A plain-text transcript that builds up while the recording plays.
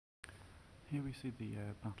Here we see the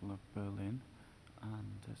Battle of Berlin,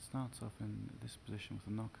 and it starts off in this position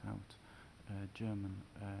with a knockout German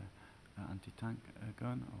anti-tank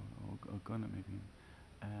gun, or gun, maybe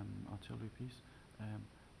artillery piece.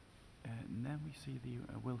 And then we see the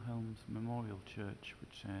Wilhelm's Memorial Church,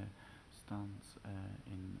 which stands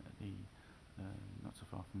in the not so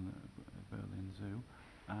far from the Berlin Zoo,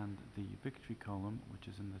 and the Victory Column, which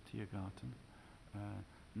is in the Tiergarten.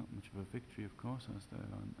 Not much of a victory, of course, as there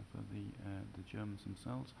for the Germans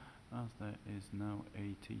themselves, as there is now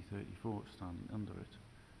a T-34 standing under it.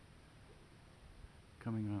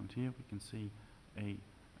 Coming around here, we can see a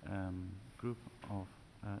group of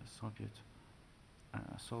Soviet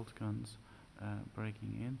assault guns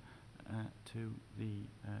breaking in to the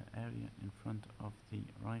area in front of the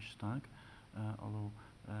Reichstag, although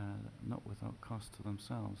not without cost to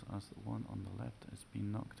themselves, as the one on the left has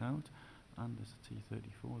been knocked out, and there's a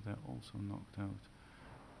T-34 they're also knocked out.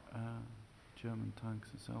 German tanks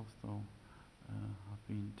itself, though, have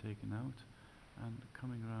been taken out, and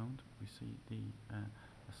coming around we see the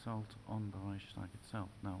assault on the Reichstag itself.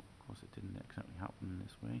 Now, of course, it didn't exactly happen in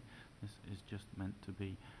this way. This is just meant to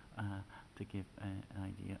be to give an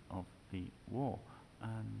idea of the war,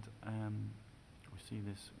 and we see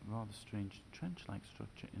this rather strange trench-like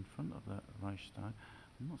structure in front of the Reichstag.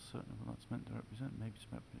 I'm not certain what that's meant to represent. Maybe it's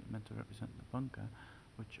meant to represent the bunker,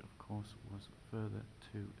 which of course was further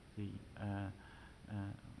to the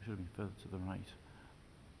should have been further to the right.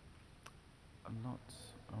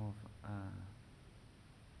 Lots of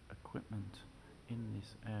equipment in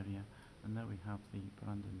this area, and there we have the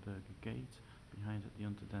Brandenburger Gate, behind it the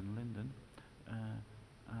Unter den Linden,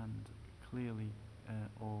 and clearly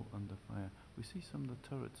all under fire. We see some of the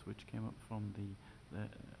turrets which came up from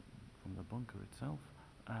the bunker itself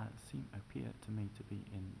appear to me to be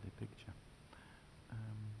in the picture.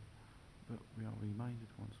 But we are reminded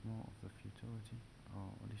once more of the futility, or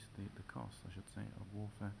at least the cost, I should say, of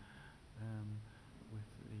warfare, with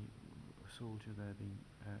the soldier there being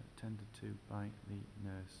tended to by the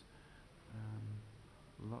nurse.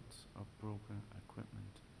 Lots of broken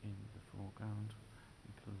equipment in the foreground,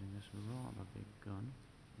 including this rather big gun.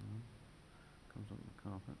 Comes up the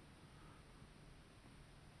carpet.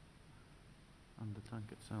 And the tank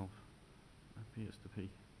itself appears to be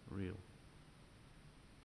real.